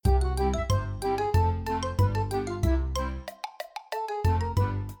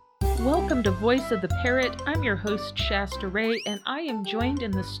Welcome to Voice of the Parrot. I'm your host, Shasta Ray, and I am joined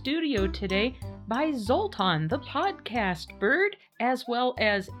in the studio today by Zoltan, the podcast bird, as well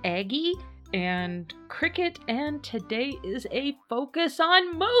as Aggie and Cricket, and today is a focus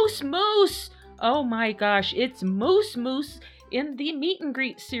on MooseMoose. Oh my gosh, it's MooseMoose in the Meet and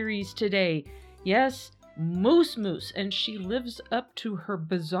Greet series today. Yes, MooseMoose, and she lives up to her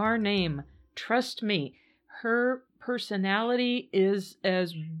bizarre name. Trust me, her personality is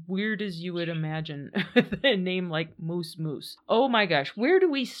as weird as you would imagine. A name like MooseMoose. Oh my gosh, where do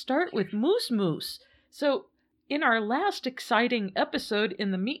we start with MooseMoose? So, in our last exciting episode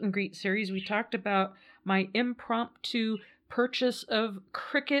in the Meet and Greet series, we talked about my impromptu purchase of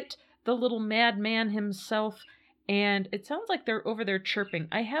Cricket, the little madman himself, and it sounds like they're over there chirping.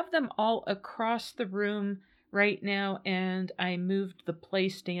 I have them all across the room right now, and I moved the play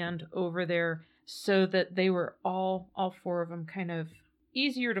stand over there so that they were all four of them kind of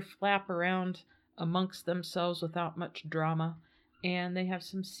easier to flap around amongst themselves without much drama. And they have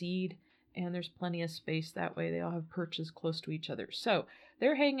some seed, and there's plenty of space that way. They all have perches close to each other. So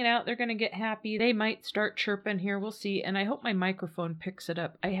they're hanging out. They're going to get happy. They might start chirping here. We'll see. And I hope my microphone picks it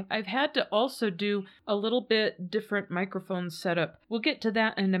up. I've had to also do a little bit different microphone setup. We'll get to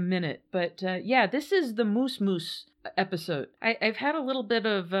that in a minute. But yeah, this is the MooseMoose episode. I've had a little bit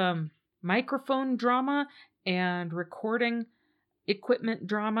of microphone drama and recording equipment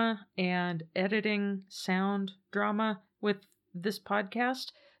drama and editing sound drama with this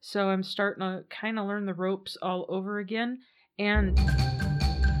podcast. So I'm starting to kind of learn the ropes all over again. And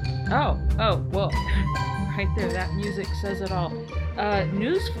oh, well, right there, that music says it all.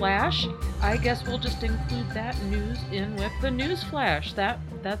 News flash. I guess we'll just include that news in with the news flash.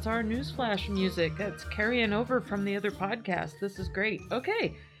 That's our news flash music. That's carrying over from the other podcast. This is great.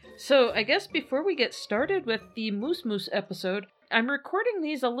 Okay. So I guess before we get started with the MooseMoose episode, I'm recording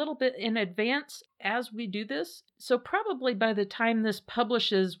these a little bit in advance as we do this. So probably by the time this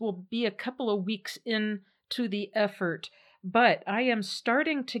publishes, we'll be a couple of weeks into the effort. But I am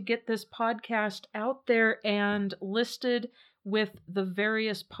starting to get this podcast out there and listed with the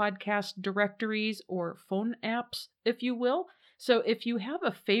various podcast directories or phone apps, if you will. So if you have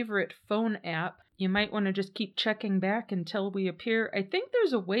a favorite phone app, you might want to just keep checking back until we appear. I think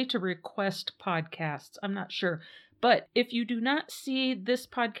there's a way to request podcasts. I'm not sure. But if you do not see this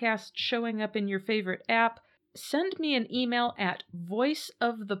podcast showing up in your favorite app, send me an email at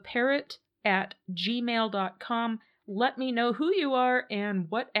voiceoftheparrot@gmail.com. Let me know who you are and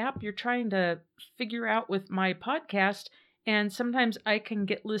what app you're trying to figure out with my podcast. And sometimes I can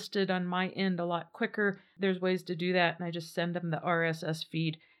get listed on my end a lot quicker. There's ways to do that, and I just send them the RSS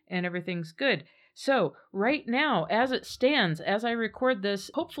feed, and everything's good. So right now, as it stands, as I record this,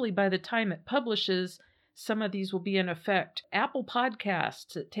 hopefully by the time it publishes, some of these will be in effect. Apple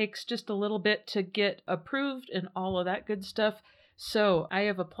Podcasts, it takes just a little bit to get approved and all of that good stuff. So I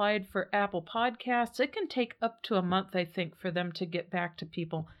have applied for Apple Podcasts. It can take up to a month, I think, for them to get back to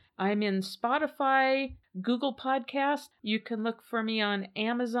people. I'm in Spotify, Google Podcasts. You can look for me on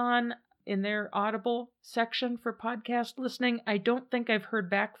Amazon in their Audible section for podcast listening. I don't think I've heard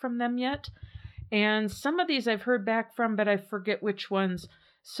back from them yet. And some of these I've heard back from, but I forget which ones.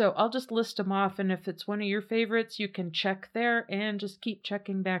 So I'll just list them off, and if it's one of your favorites, you can check there and just keep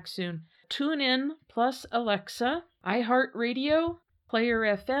checking back soon. TuneIn plus Alexa, iHeartRadio,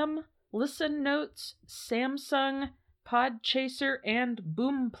 Player FM, Listen Notes, Samsung, Podchaser, and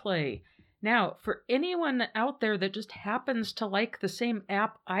Boomplay. Now, for anyone out there that just happens to like the same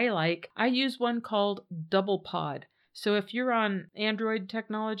app I like, I use one called DoublePod. So if you're on Android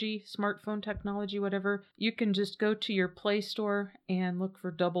technology, smartphone technology, whatever, you can just go to your Play Store and look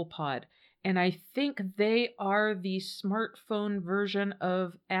for DoublePod. And I think they are the smartphone version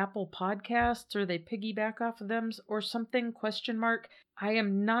of Apple Podcasts, or they piggyback off of them or something, ? I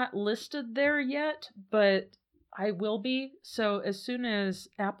am not listed there yet, but I will be. So as soon as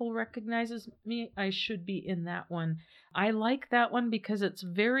Apple recognizes me, I should be in that one. I like that one because it's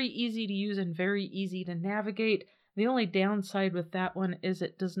very easy to use and very easy to navigate. The only downside with that one is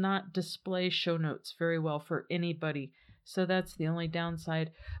it does not display show notes very well for anybody. So that's the only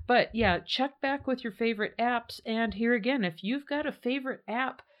downside. But yeah, check back with your favorite apps. And here again, if you've got a favorite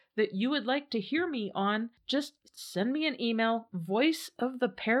app that you would like to hear me on, just send me an email,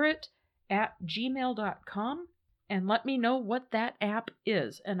 voiceoftheparrot@gmail.com, and let me know what that app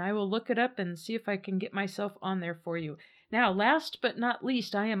is. And I will look it up and see if I can get myself on there for you. Now, last but not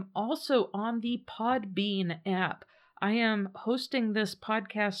least, I am also on the Podbean app. I am hosting this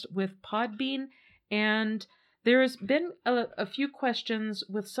podcast with Podbean, and There's been a few questions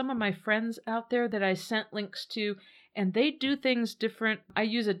with some of my friends out there that I sent links to, and they do things different. I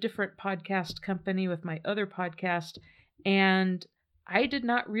use a different podcast company with my other podcast, and I did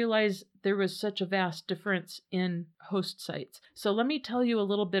not realize there was such a vast difference in host sites. So let me tell you a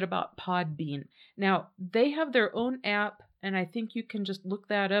little bit about Podbean. Now, they have their own app, and I think you can just look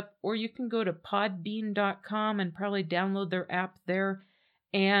that up, or you can go to podbean.com and probably download their app there.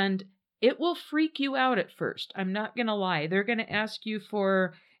 And it will freak you out at first. I'm not going to lie. They're going to ask you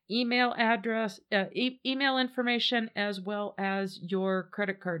for email address, email information, as well as your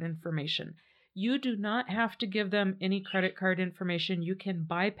credit card information. You do not have to give them any credit card information. You can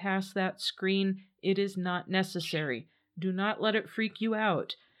bypass that screen. It is not necessary. Do not let it freak you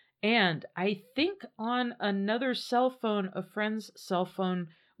out. And I think on another cell phone, a friend's cell phone,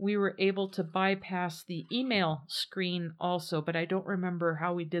 we were able to bypass the email screen also, but I don't remember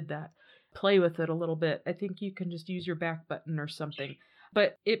how we did that. Play with it a little bit. I think you can just use your back button or something.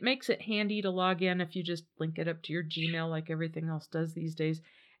 But it makes it handy to log in if you just link it up to your Gmail like everything else does these days.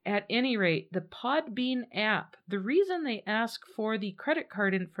 At any rate, the Podbean app, the reason they ask for the credit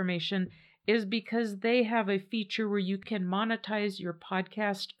card information is because they have a feature where you can monetize your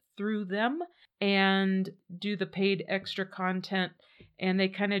podcast through them and do the paid extra content, and they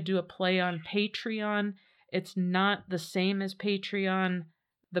kind of do a play on Patreon. It's not the same as Patreon,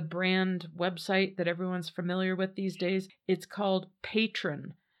 the brand website that everyone's familiar with these days. It's called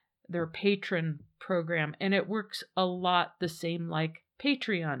Patron, their Patron program, and it works a lot the same like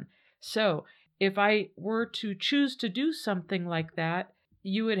Patreon. So if I were to choose to do something like that,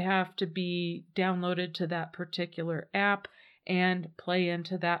 you would have to be downloaded to that particular app and play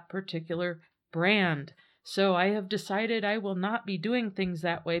into that particular brand. So I have decided I will not be doing things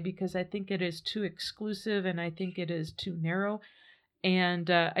that way because I think it is too exclusive and I think it is too narrow. And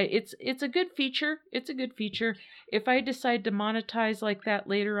it's a good feature. It's a good feature. If I decide to monetize like that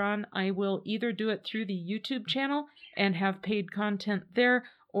later on, I will either do it through the YouTube channel and have paid content there,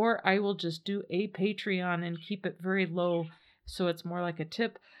 or I will just do a Patreon and keep it very low so it's more like a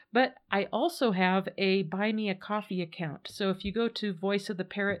tip. But I also have a Buy Me a Coffee account. So if you go to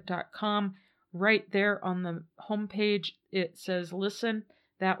voiceoftheparrot.com, right there on the homepage, it says listen.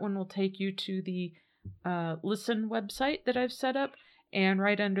 That one will take you to the listen website that I've set up. And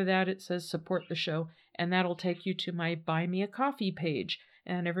right under that, it says support the show. And that'll take you to my Buy Me a Coffee page.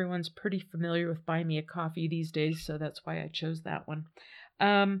 And everyone's pretty familiar with Buy Me a Coffee these days, so that's why I chose that one.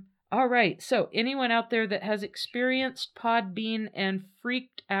 All right, so anyone out there that has experienced Podbean and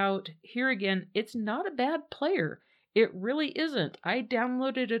freaked out, here again, it's not a bad player. It really isn't. I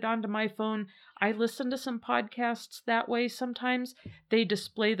downloaded it onto my phone. I listen to some podcasts that way sometimes. They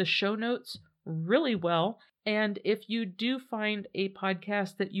display the show notes really well. And if you do find a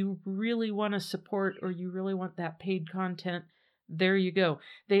podcast that you really want to support or you really want that paid content, there you go.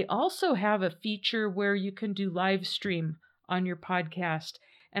 They also have a feature where you can do live stream on your podcast.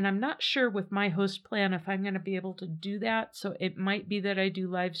 And I'm not sure with my host plan if I'm going to be able to do that. So it might be that I do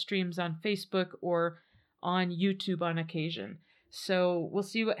live streams on Facebook or on YouTube on occasion. So we'll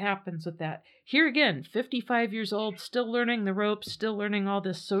see what happens with that. Here again, 55 years old, still learning the ropes, still learning all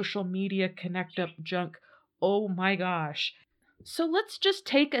this social media connect up junk. Oh my gosh. So let's just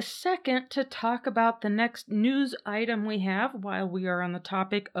take a second to talk about the next news item we have while we are on the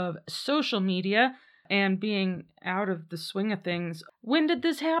topic of social media and being out of the swing of things. When did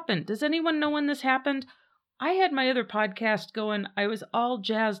this happen? Does anyone know when this happened? I had my other podcast going. I was all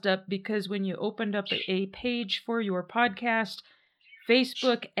jazzed up because when you opened up a page for your podcast,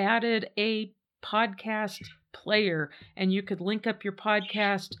 Facebook added a podcast player and you could link up your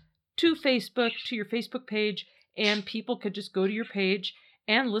podcast to Facebook, to your Facebook page, and people could just go to your page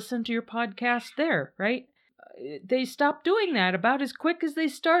and listen to your podcast there, right? They stopped doing that about as quick as they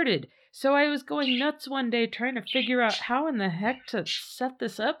started. So I was going nuts one day trying to figure out how in the heck to set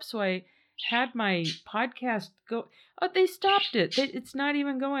this up. So I had my podcast go. Oh, they stopped it. It's not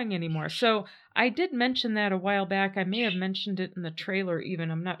even going anymore. So I did mention that a while back. I may have mentioned it in the trailer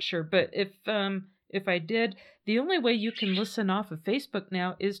even. I'm not sure. But if I did, the only way you can listen off of Facebook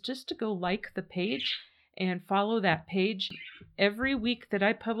now is just to go like the page and follow that page. Every week that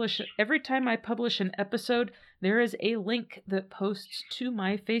I publish, every time I publish an episode, there is a link that posts to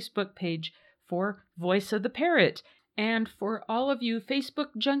my Facebook page for Voice of the Parrot. And for all of you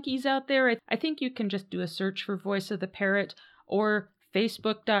Facebook junkies out there, I think you can just do a search for Voice of the Parrot or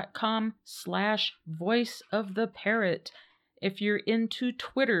facebook.com/Voice of the Parrot. If you're into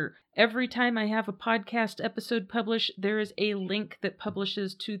Twitter, every time I have a podcast episode published, there is a link that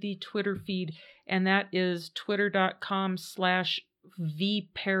publishes to the Twitter feed, and that is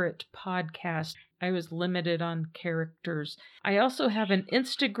twitter.com/VParrotPodcast. I was limited on characters. I also have an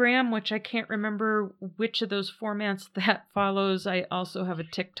Instagram, which I can't remember which of those formats that follows. I also have a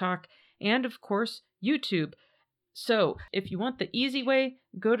TikTok and, of course, YouTube. So if you want the easy way,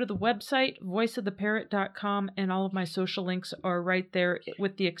 go to the website, voiceoftheparrot.com, and all of my social links are right there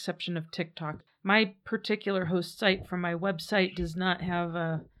with the exception of TikTok. My particular host site from my website does not have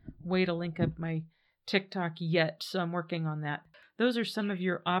a way to link up my TikTok yet, so I'm working on that. Those are some of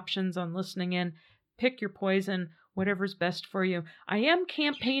your options on listening in. Pick your poison, whatever's best for you. I am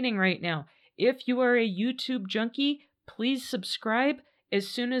campaigning right now. If you are a YouTube junkie, please subscribe. As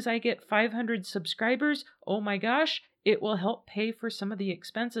soon as I get 500 subscribers, oh my gosh, it will help pay for some of the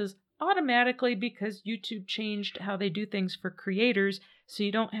expenses automatically because YouTube changed how they do things for creators, so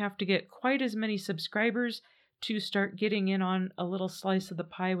you don't have to get quite as many subscribers to start getting in on a little slice of the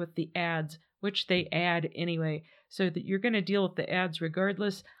pie with the ads, which they add anyway, so that you're going to deal with the ads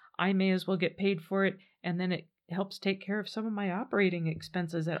regardless. I may as well get paid for it, and then it helps take care of some of my operating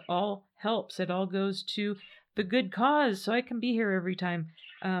expenses. It all helps. It all goes to the good cause, so I can be here every time,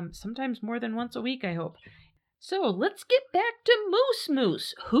 sometimes more than once a week, I hope. So let's get back to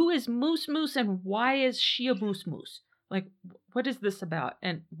MooseMoose. Who is MooseMoose and why is she a MooseMoose? Like, what is this about?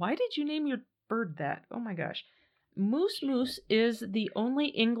 And why did you name your bird that? Oh my gosh. MooseMoose is the only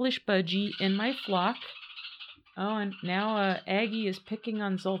English budgie in my flock. Oh, and now Aggie is picking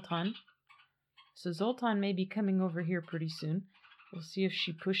on Zoltan. So Zoltan may be coming over here pretty soon. We'll see if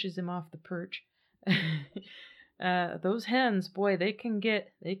she pushes him off the perch. Those hens, boy, they can get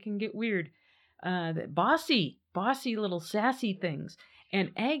weird. Bossy little sassy things.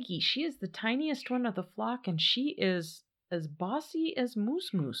 And Aggie, she is the tiniest one of the flock, and she is as bossy as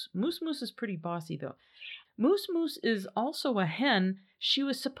MooseMoose. MooseMoose is pretty bossy, though. MooseMoose is also a hen. She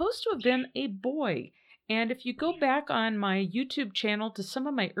was supposed to have been a boy. And if you go back on my YouTube channel to some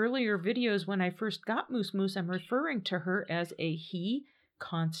of my earlier videos when I first got MooseMoose, I'm referring to her as a he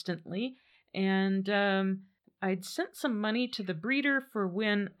constantly. And I'd sent some money to the breeder for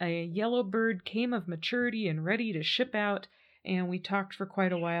when a yellow bird came of maturity and ready to ship out, and we talked for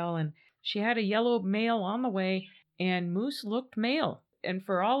quite a while, and she had a yellow male on the way, and Moose looked male. And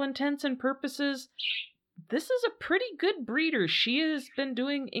for all intents and purposes, this is a pretty good breeder. She has been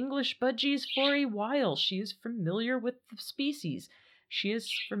doing English budgies for a while. She is familiar with the species. She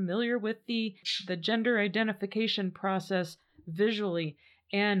is familiar with the gender identification process visually.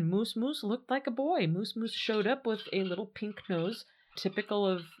 And MooseMoose looked like a boy. MooseMoose showed up with a little pink nose, typical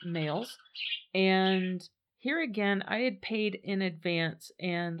of males. And here again, I had paid in advance.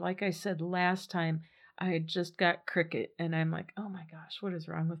 And like I said last time, I had just got cricket. And I'm like, oh my gosh, what is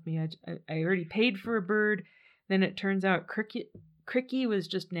wrong with me? I already paid for a bird. Then it turns out Cricky was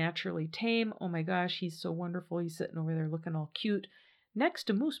just naturally tame. Oh my gosh, he's so wonderful. He's sitting over there looking all cute next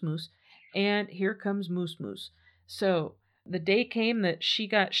to MooseMoose. And here comes MooseMoose. So the day came that she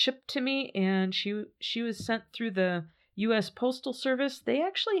got shipped to me, and she was sent through the U.S. Postal Service. They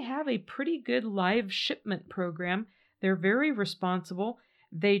actually have a pretty good live shipment program. They're very responsible.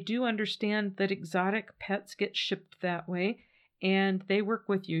 They do understand that exotic pets get shipped that way, and they work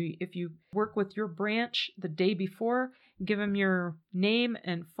with you. If you work with your branch the day before, give them your name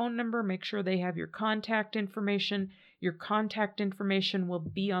and phone number. Make sure they have your contact information. Your contact information will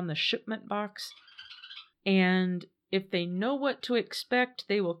be on the shipment box, and if they know what to expect,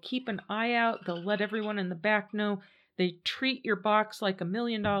 they will keep an eye out. They'll let everyone in the back know. They treat your box like $1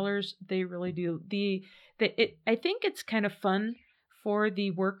 million. They really do. I think it's kind of fun for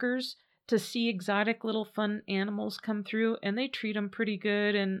the workers to see exotic little fun animals come through, and they treat them pretty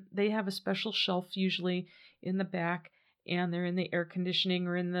good, and they have a special shelf usually in the back, and they're in the air conditioning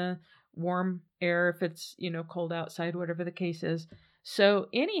or in the warm air if it's, cold outside, whatever the case is. So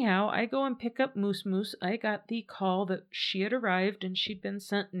anyhow, I go and pick up MooseMoose. I got the call that she had arrived and she'd been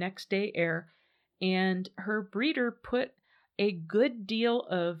sent next day air, and her breeder put a good deal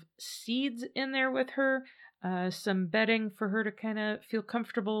of seeds in there with her, some bedding for her to kind of feel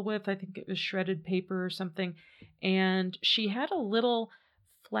comfortable with. I think it was shredded paper or something. And she had a little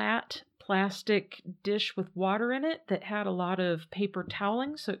flat plastic dish with water in it that had a lot of paper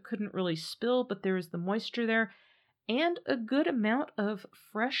toweling, so it couldn't really spill, but there was the moisture there, and a good amount of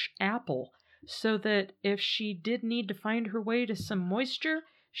fresh apple, so that if she did need to find her way to some moisture,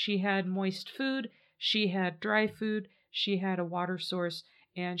 she had moist food, she had dry food, she had a water source,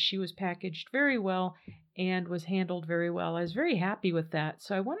 and she was packaged very well and was handled very well. I was very happy with that.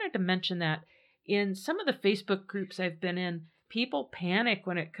 So I wanted to mention that. In some of the Facebook groups I've been in, people panic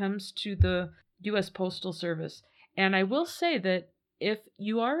when it comes to the U.S. Postal Service. And I will say that if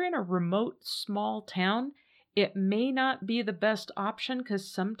you are in a remote, small town, it may not be the best option,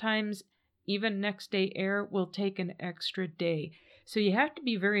 because sometimes even next day air will take an extra day. So you have to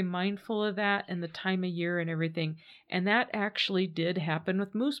be very mindful of that and the time of year and everything. And that actually did happen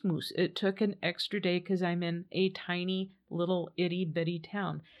with MooseMoose. It took an extra day because I'm in a tiny little itty bitty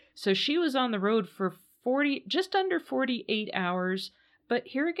town. So she was on the road for just under 48 hours. But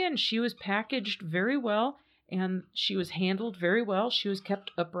here again, she was packaged very well and she was handled very well. She was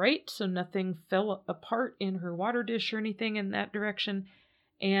kept upright so nothing fell apart in her water dish or anything in that direction.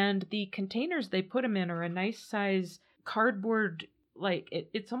 And the containers they put them in are a nice size cardboard, like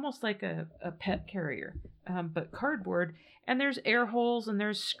it's almost like a pet carrier, but cardboard. And there's air holes and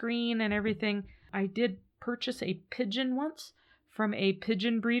there's screen and everything. I did purchase a pigeon once from a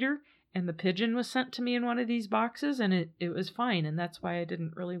pigeon breeder, and the pigeon was sent to me in one of these boxes, and it was fine. And that's why I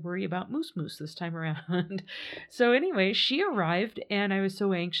didn't really worry about MooseMoose this time around. So anyway, she arrived, and I was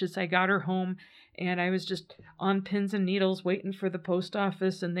so anxious. I got her home, and I was just on pins and needles waiting for the post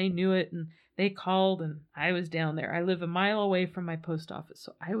office, and they knew it, and they called, and I was down there. I live a mile away from my post office,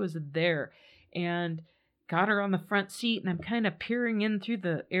 so I was there and got her on the front seat, and I'm kind of peering in through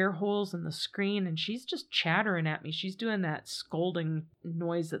the air holes in the screen, and she's just chattering at me. She's doing that scolding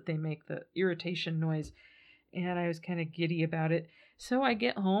noise that they make, the irritation noise, and I was kind of giddy about it. So I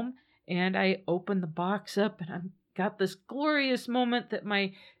get home, and I open the box up, and I'm got this glorious moment that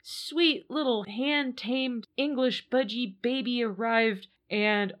my sweet little hand-tamed English budgie baby arrived.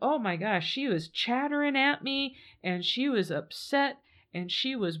 And oh my gosh, she was chattering at me, and she was upset, and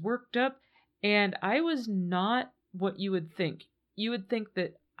she was worked up, and I was not what you would think. You would think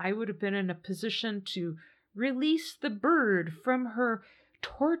that I would have been in a position to release the bird from her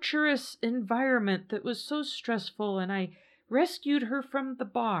torturous environment that was so stressful, and I rescued her from the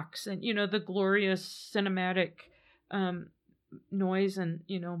box, and the glorious cinematic noise and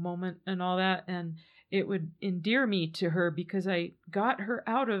moment and all that, and it would endear me to her because I got her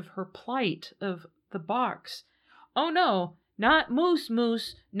out of her plight of the box. Oh no, not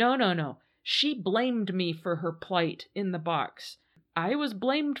MooseMoose. No. She blamed me for her plight in the box. I was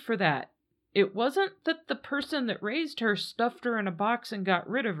blamed for that. It wasn't that the person that raised her stuffed her in a box and got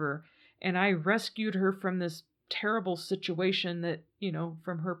rid of her, and I rescued her from this terrible situation that,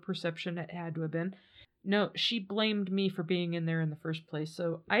 from her perception it had to have been. No, she blamed me for being in there in the first place.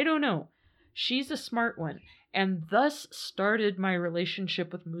 So I don't know. She's a smart one. And thus started my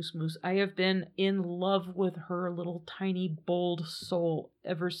relationship with MooseMoose. I have been in love with her little tiny bold soul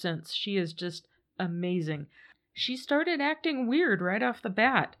ever since. She is just amazing. She started acting weird right off the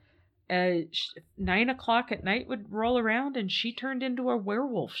bat. 9 o'clock at night would roll around and she turned into a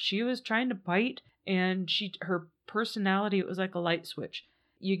werewolf. She was trying to bite, and her personality, it was like a light switch.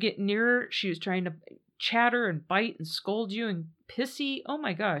 You get nearer, she was trying to chatter and bite and scold you and pissy. Oh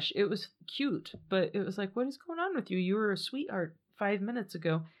my gosh, it was cute, but it was like, what is going on with you? You were a sweetheart 5 minutes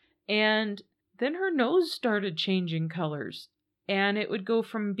ago. And then her nose started changing colors, and it would go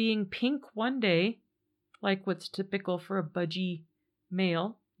from being pink one day, like what's typical for a budgie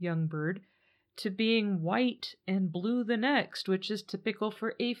male young bird, to being white and blue the next, which is typical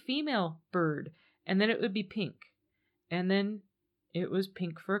for a female bird. And then it would be pink. And then it was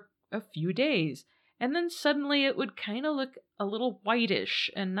pink for a few days. And then suddenly it would kind of look a little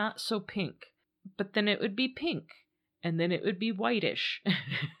whitish and not so pink. But then it would be pink. And then it would be whitish.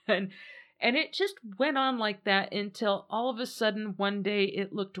 and it just went on like that until all of a sudden one day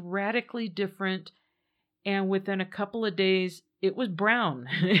it looked radically different. And within a couple of days, it was brown.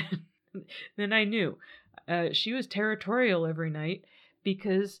 Then I knew. She was territorial every night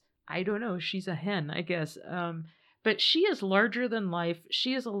because, I don't know, she's a hen, I guess. But she is larger than life.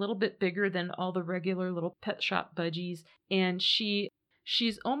 She is a little bit bigger than all the regular little pet shop budgies. And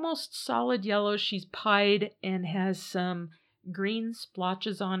she's almost solid yellow. She's pied and has some green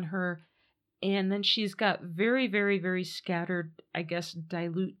splotches on her. And then she's got very, very, very scattered, I guess,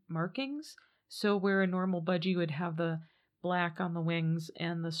 dilute markings. So where a normal budgie would have the black on the wings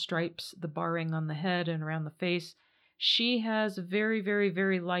and the stripes, the barring on the head and around the face, she has very, very,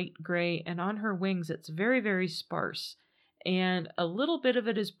 very light gray, and on her wings it's very, very sparse. And a little bit of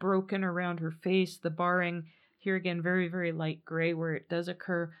it is broken around her face, the barring, here again, very, very light gray where it does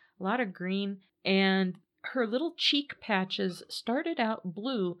occur, a lot of green. And her little cheek patches started out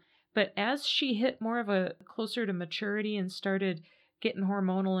blue, but as she hit more of a closer to maturity and started getting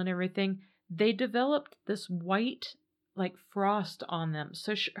hormonal and everything, they developed this white, like frost on them.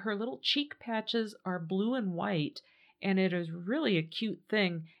 So her little cheek patches are blue and white, and it is really a cute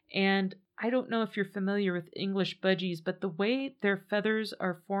thing. And I don't know if you're familiar with English budgies, but the way their feathers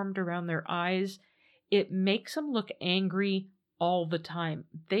are formed around their eyes, it makes them look angry all the time.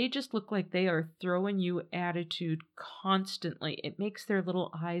 They just look like they are throwing you attitude constantly. It makes their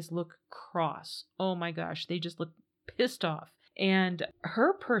little eyes look cross. Oh my gosh, they just look pissed off. And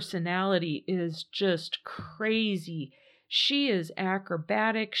her personality is just crazy. She is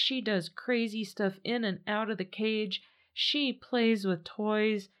acrobatic. She does crazy stuff in and out of the cage. She plays with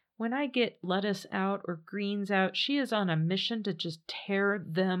toys. When I get lettuce out or greens out, she is on a mission to just tear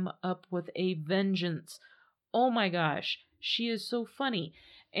them up with a vengeance. Oh my gosh, she is so funny.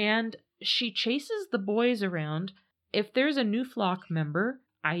 And she chases the boys around. If there's a new flock member,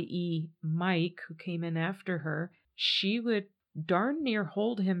 i.e. Mike, who came in after her, she would darn near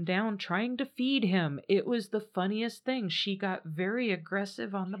hold him down trying to feed him. It was the funniest thing. She got very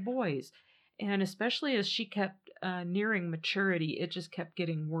aggressive on the boys. And especially as she kept nearing maturity, it just kept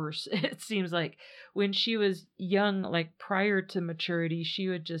getting worse. It seems like when she was young, like prior to maturity, she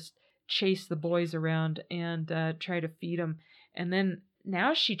would just chase the boys around and try to feed them. And then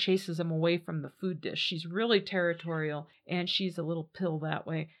now she chases them away from the food dish. She's really territorial, and she's a little pill that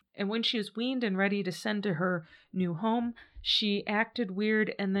way. And when she was weaned and ready to send to her new home, she acted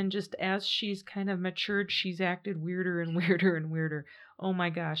weird, and then just as she's kind of matured, she's acted weirder and weirder and weirder. Oh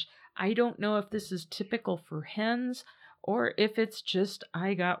my gosh. I don't know if this is typical for hens or if it's just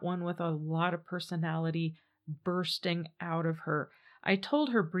I got one with a lot of personality bursting out of her. I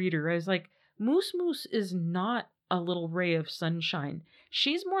told her breeder, I was like, MooseMoose is not a little ray of sunshine.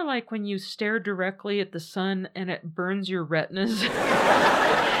 She's more like when you stare directly at the sun and it burns your retinas.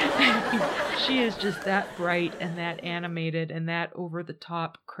 She is just that bright and that animated and that over the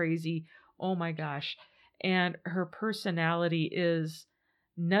top crazy. Oh my gosh. And her personality is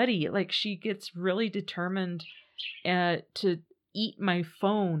nutty. Like she gets really determined to eat my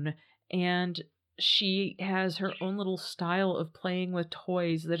phone, and she has her own little style of playing with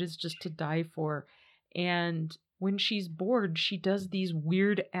toys that is just to die for. And when she's bored, she does these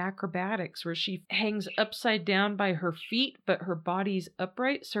weird acrobatics where she hangs upside down by her feet, but her body's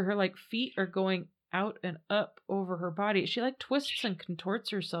upright. So her like feet are going out and up over her body. She like twists and contorts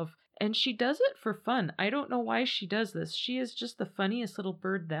herself, and she does it for fun. I don't know why she does this. She is just the funniest little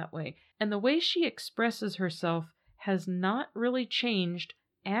bird that way. And the way she expresses herself has not really changed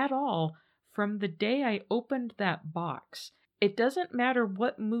at all from the day I opened that box. It doesn't matter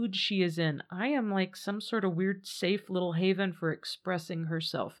what mood she is in. I am like some sort of weird safe little haven for expressing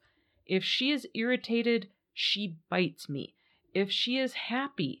herself. If she is irritated, she bites me. If she is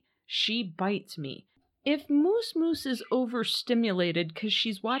happy, she bites me. If MooseMoose is overstimulated because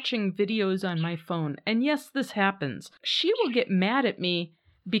she's watching videos on my phone, and yes, this happens, she will get mad at me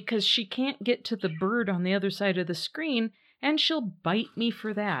because she can't get to the bird on the other side of the screen, and she'll bite me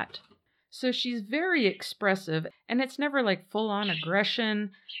for that. So she's very expressive, and it's never like full-on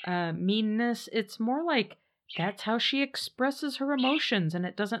aggression, meanness. It's more like that's how she expresses her emotions, and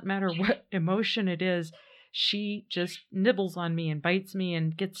it doesn't matter what emotion it is. She just nibbles on me and bites me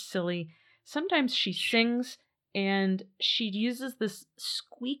and gets silly. Sometimes she sings, and she uses this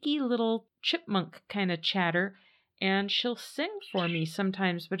squeaky little chipmunk kind of chatter, and she'll sing for me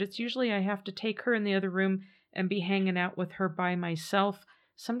sometimes, but it's usually I have to take her in the other room and be hanging out with her by myself.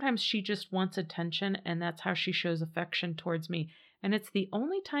 Sometimes she just wants attention, and that's how she shows affection towards me. And it's the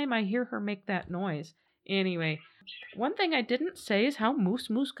only time I hear her make that noise. Anyway, one thing I didn't say is how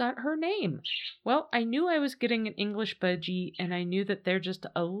MooseMoose got her name. Well, I knew I was getting an English budgie, and I knew that they're just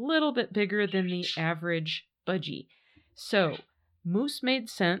a little bit bigger than the average budgie. So, Moose made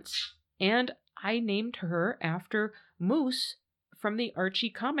sense, and I named her after Moose from the Archie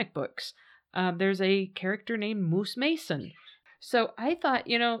comic books. There's a character named Moose Mason. So I thought,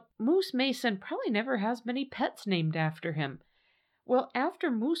 Moose Mason probably never has many pets named after him. Well,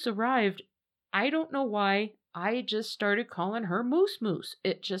 after Moose arrived, I don't know why, I just started calling her MooseMoose.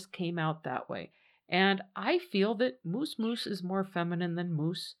 It just came out that way. And I feel that MooseMoose is more feminine than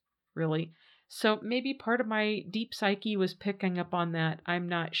Moose, really. So maybe part of my deep psyche was picking up on that. I'm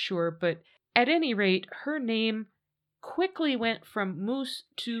not sure. But at any rate, her name quickly went from Moose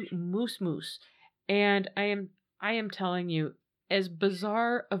to MooseMoose. And I am telling you, as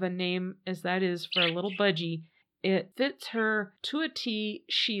bizarre of a name as that is for a little budgie, it fits her to a T.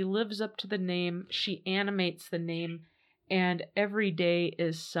 She lives up to the name. She animates the name. And every day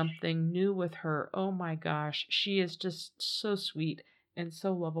is something new with her. Oh my gosh. She is just so sweet and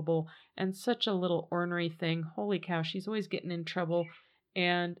so lovable and such a little ornery thing. Holy cow. She's always getting in trouble.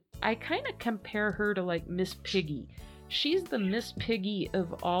 And I kind of compare her to like Miss Piggy. She's the Miss Piggy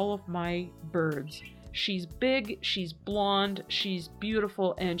of all of my birds. She's big, she's blonde, she's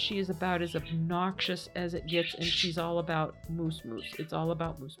beautiful, and she is about as obnoxious as it gets, and she's all about MooseMoose. It's all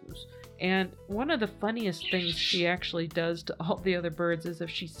about MooseMoose. And one of the funniest things she actually does to all the other birds is if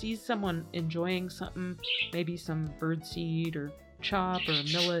she sees someone enjoying something, maybe some birdseed or chop or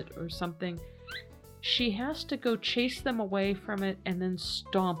millet or something, she has to go chase them away from it and then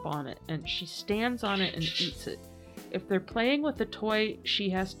stomp on it, and she stands on it and eats it. If they're playing with a toy, she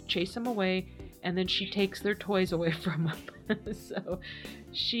has to chase them away, and then she takes their toys away from them. So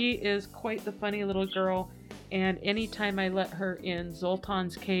she is quite the funny little girl, and anytime I let her in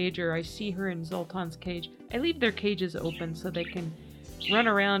Zoltan's cage, or I see her in Zoltan's cage, I leave their cages open so they can run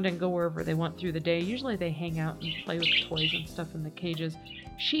around and go wherever they want through the day. Usually they hang out and play with toys and stuff in the cages.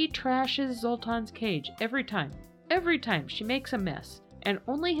 She trashes Zoltan's cage every time. Every time she makes a mess. And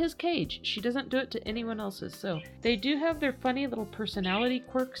only his cage. She doesn't do it to anyone else's. So they do have their funny little personality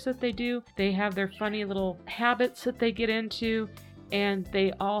quirks that they do. They have their funny little habits that they get into. And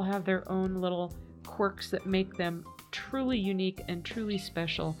they all have their own little quirks that make them truly unique and truly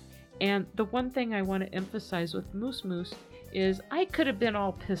special. And the one thing I want to emphasize with MooseMoose is I could have been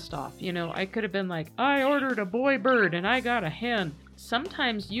all pissed off. I could have been like, I ordered a boy bird and I got a hen.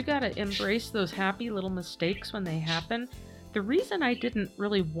 Sometimes you gotta embrace those happy little mistakes when they happen. The reason I didn't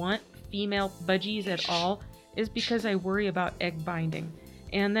really want female budgies at all is because I worry about egg binding.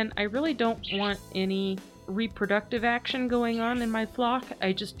 And then I really don't want any reproductive action going on in my flock.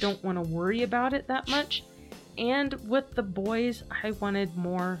 I just don't want to worry about it that much. And with the boys, I wanted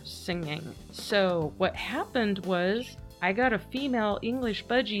more singing. So what happened was I got a female English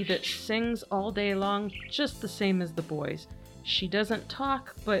budgie that sings all day long, just the same as the boys. She doesn't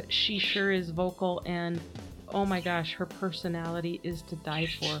talk, but she sure is vocal, and oh my gosh, her personality is to die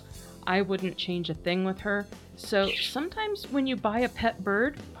for. I wouldn't change a thing with her. So sometimes when you buy a pet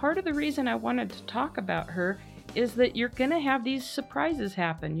bird, part of the reason I wanted to talk about her is that you're gonna have these surprises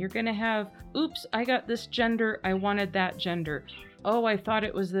happen. You're gonna have, oops, I got this gender, I wanted that gender. Oh, I thought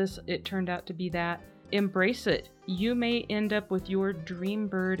it was this, it turned out to be that. Embrace it. You may end up with your dream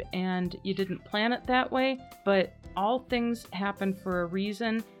bird and you didn't plan it that way, but all things happen for a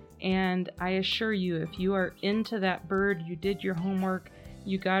reason. And I assure you, if you are into that bird, you did your homework,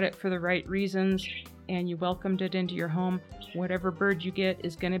 you got it for the right reasons, and you welcomed it into your home, whatever bird you get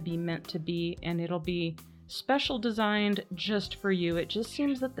is going to be meant to be, and it'll be special designed just for you. It just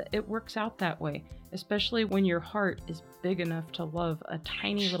seems that it works out that way, especially when your heart is big enough to love a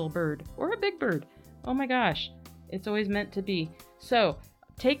tiny little bird or a big bird. Oh my gosh, it's always meant to be. So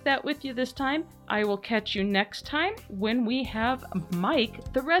take that with you this time. I will catch you next time when we have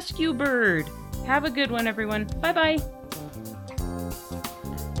Mike the rescue bird. Have a good one, everyone. Bye-bye.